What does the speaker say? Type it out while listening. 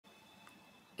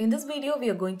In this video, we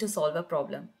are going to solve a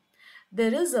problem.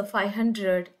 There is a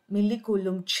 500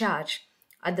 millicoulomb charge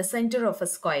at the center of a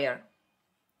square.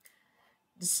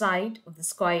 The side of the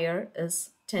square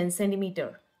is 10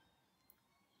 centimeter.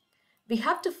 We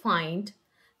have to find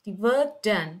the work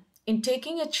done in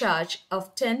taking a charge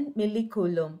of 10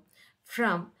 millicoulomb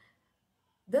from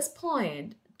this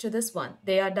point to this one.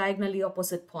 They are diagonally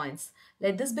opposite points.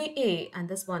 Let this be A and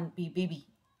this one be BB.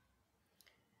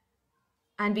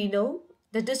 And we know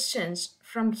the distance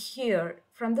from here,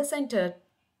 from the center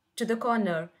to the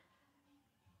corner,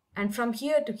 and from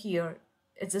here to here,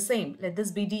 it's the same. Let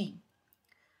this be D.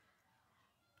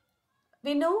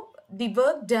 We know the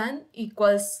work done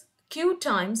equals Q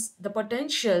times the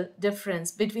potential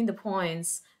difference between the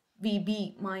points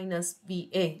VB minus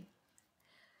VA.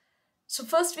 So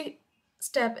first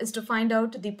step is to find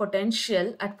out the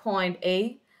potential at point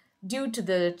A due to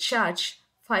the charge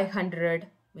 500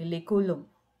 millicoulomb.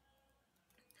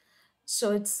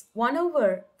 So it's 1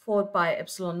 over 4 pi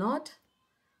epsilon naught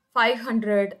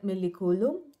 500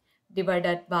 millicoulomb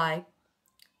divided by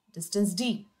distance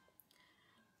D.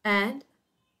 And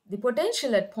the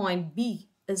potential at point B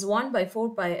is 1 by 4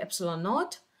 pi epsilon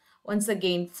naught, once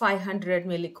again 500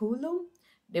 millicoulomb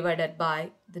divided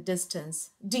by the distance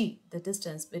D, the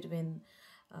distance between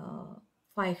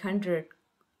 500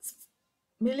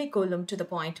 millicoulomb to the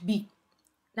point B.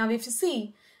 Now if you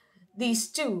see, these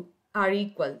two are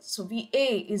equal. So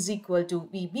VA is equal to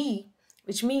VB,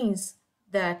 which means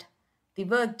that the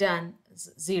work done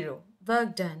is 0.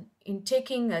 Work done in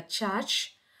taking a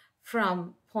charge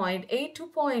from point A to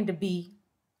point B,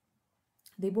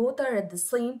 they both are at the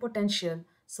same potential,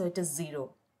 so it is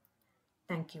 0.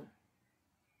 Thank you.